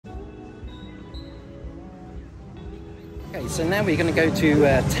Okay, so now we're going to go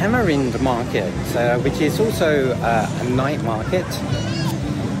to Tamarind Market, which is also a night market,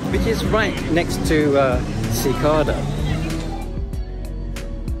 which is right next to Cicada.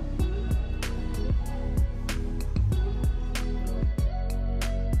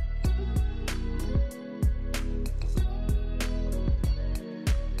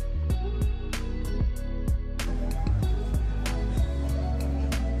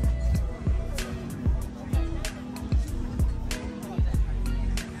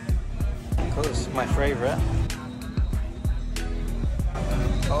 Of course, my favorite.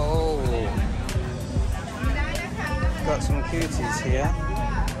 Oh, got some cuties here.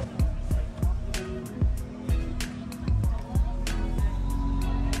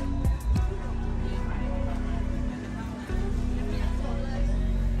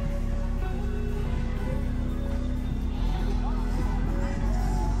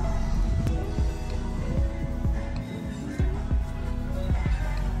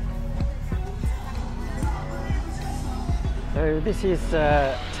 So this is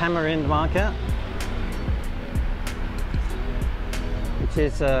Tamarind Market, which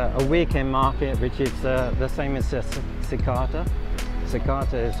is a weekend market, which is the same as Cicada.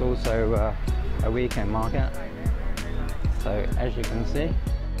 Cicada is also a weekend market. So as you can see,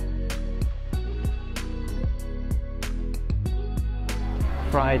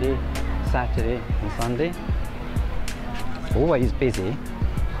 Friday, Saturday and Sunday, always busy,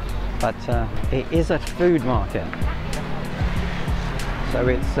 but it is a food market. So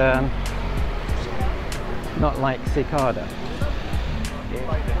it's not like Cicada.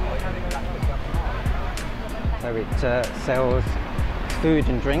 So it sells food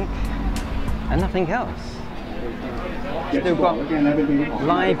and drink and nothing else. Still got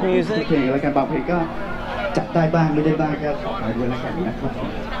live music.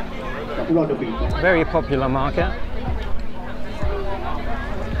 Very popular market.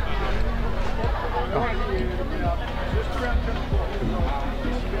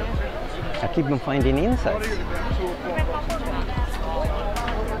 I keep on finding insects.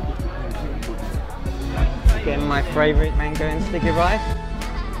 Again, my favourite mango and sticky rice.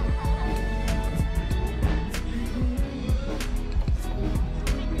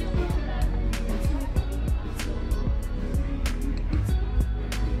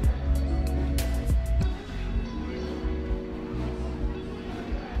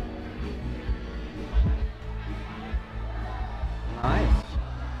 Nice.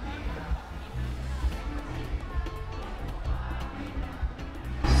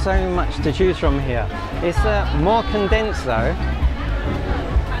 So much to choose from here. It's more condensed though,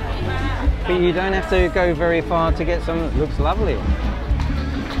 but you don't have to go very far to get some. Looks lovely.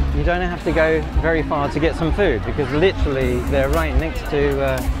 You don't have to go very far to get some food because literally they're right next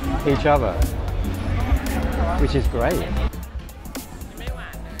to each other, which is great.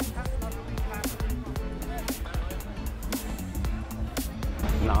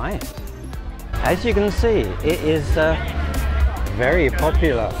 Nice. As you can see, it is very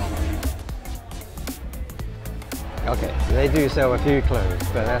popular. Okay, so they do sell a few clothes,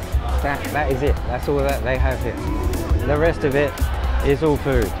 but that is it. That's all that they have here. The rest of it is all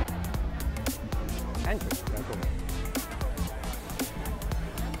food.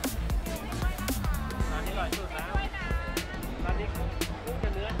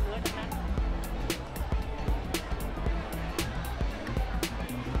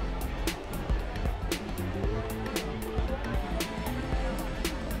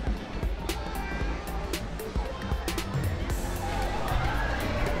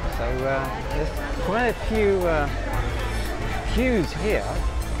 So there's quite a few queues here,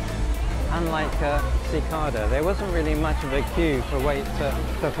 unlike Cicada. There wasn't really much of a queue for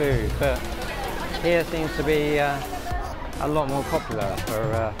for food, but here seems to be a lot more popular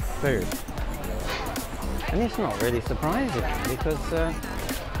for food. And it's not really surprising because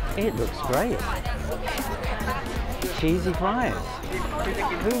it looks great. Cheesy fries.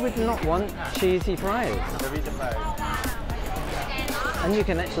 Who would not want cheesy fries? And you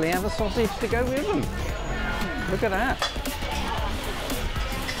can actually have a sausage to go with them. Look at that.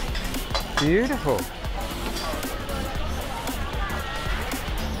 Beautiful.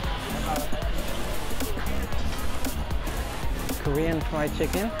 Korean fried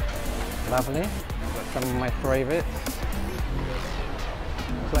chicken. Lovely. Some of my favourites.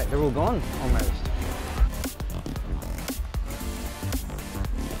 It's like they're all gone almost.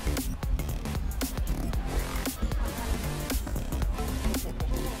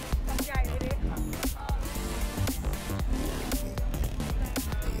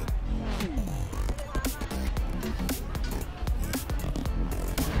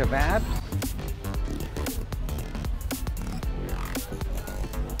 Kebabs.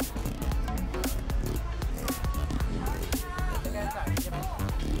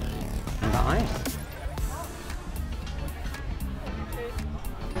 Nice.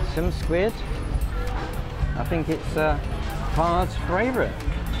 Some squid. I think it's Pa's favourite.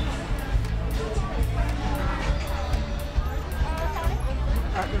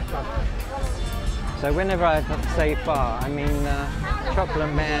 So whenever I say Fa, I mean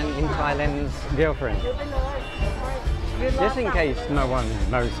chocolate man in Thailand's girlfriend. Just in case no one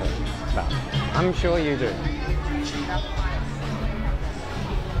knows her, but I'm sure you do.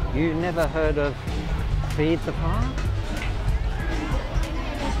 You never heard of Feed the Fa?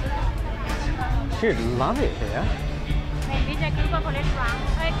 You'd love it here.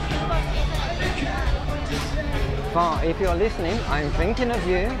 Fa, if you're listening, I'm thinking of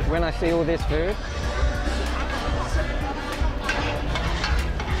you when I see all this food.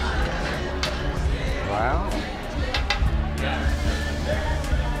 Wow.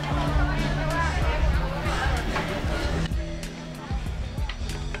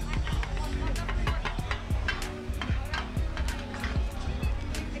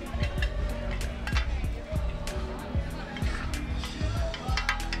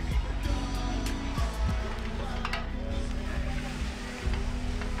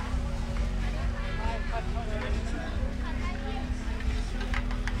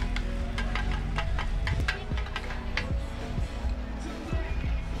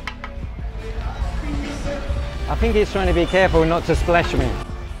 I think he's trying to be careful not to splash me.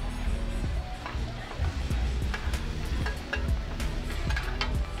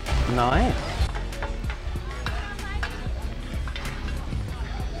 Nice.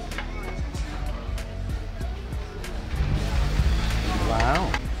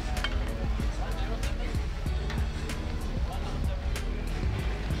 Wow.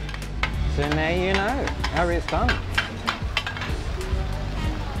 So now you know how it's done.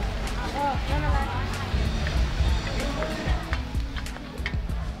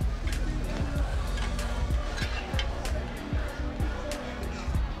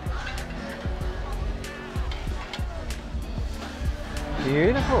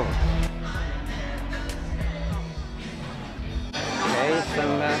 Beautiful. Okay,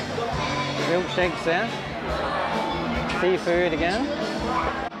 some milkshakes there. Seafood again.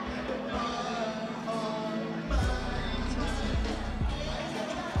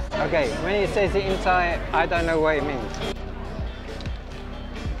 Okay, when it says it in Thai, I don't know what it means.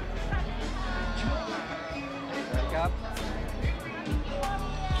 Wake up.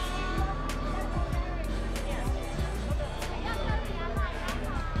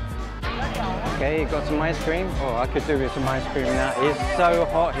 Okay, got some ice cream. Oh, I could do with some ice cream now. It's so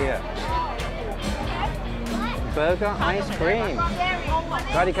hot here. Burger ice cream.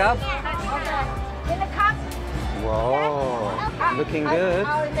 Ready, cup? Whoa, looking good.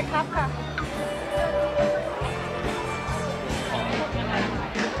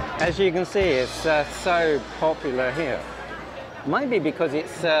 As you can see, it's so popular here. Might be because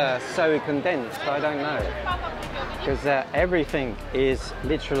it's so condensed, I don't know. Because everything is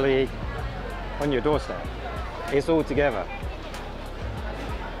literally on your doorstep. It's all together.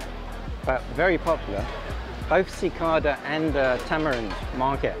 But very popular. Both Cicada and Tamarind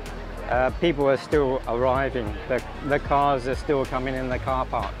Market. People are still arriving. The cars are still coming in the car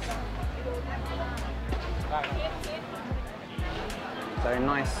parks. So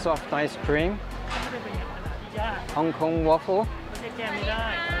nice soft ice cream. Hong Kong waffle.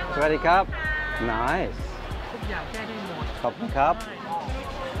 Ready cup? Nice. Cotton cup.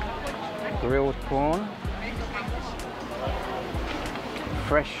 Grilled prawn.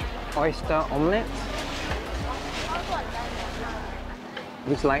 Fresh oyster omelette.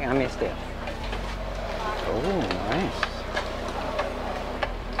 Looks like I missed it. Oh, nice.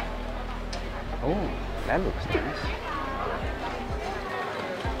 Oh, that looks nice.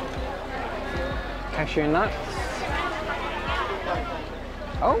 Cashew nuts.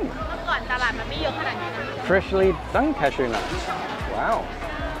 Oh. Freshly done cashew nuts. Wow.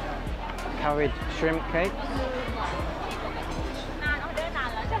 Curried shrimp cakes.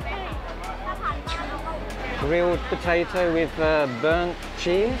 Grilled potato with burnt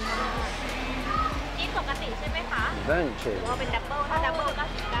cheese. Burnt cheese.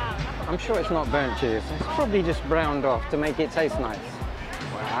 I'm sure it's not burnt cheese. It's probably just browned off to make it taste nice.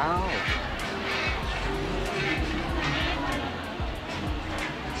 Wow.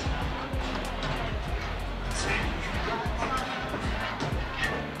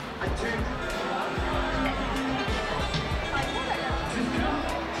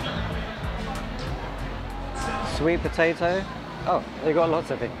 Sweet potato. Oh, they got lots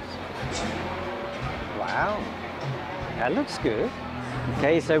of things. Wow, that looks good.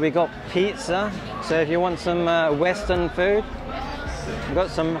 Okay, so we got pizza. So if you want some Western food, we've got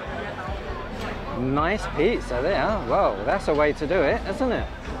some Nice pizza there. Well, that's a way to do it, isn't it?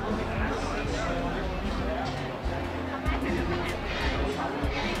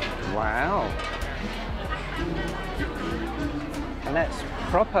 Wow. And that's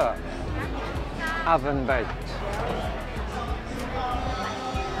proper oven baked.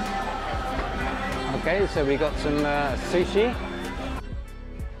 Okay, so we got some sushi.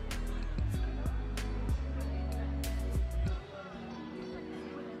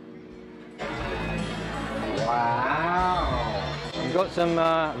 Wow. We've got some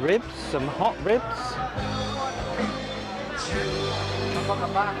ribs, some hot ribs.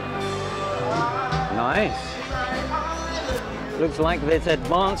 Nice. Looks like there's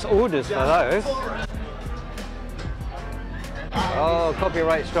advance orders for those. Oh,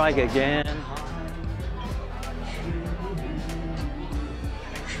 copyright strike again.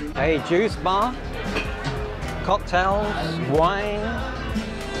 A juice bar, cocktails, wine,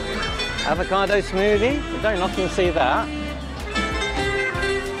 avocado smoothie. You don't often see that.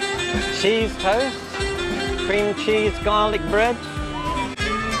 Cheese toast, cream cheese, garlic bread.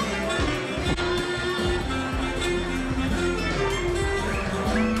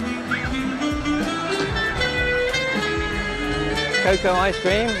 Cocoa ice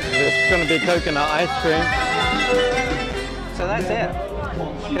cream. There's going to be coconut ice cream. So that's it.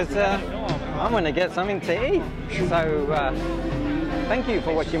 Because I want to get something to eat. So thank you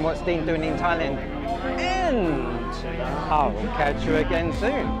for watching What's Dean Doing in Thailand, and I'll catch you again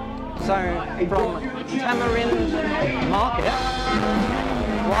soon. So from Tamarind Market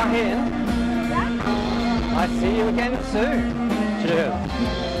Hua Hin, I see you again soon. Cheers.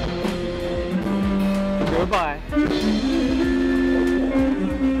 Goodbye.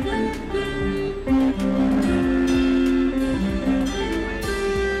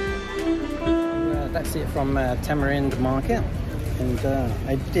 That's it from Tamarind Market, and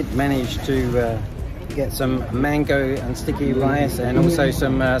I did manage to get some mango and sticky rice and also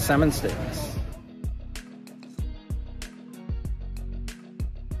some salmon sticks.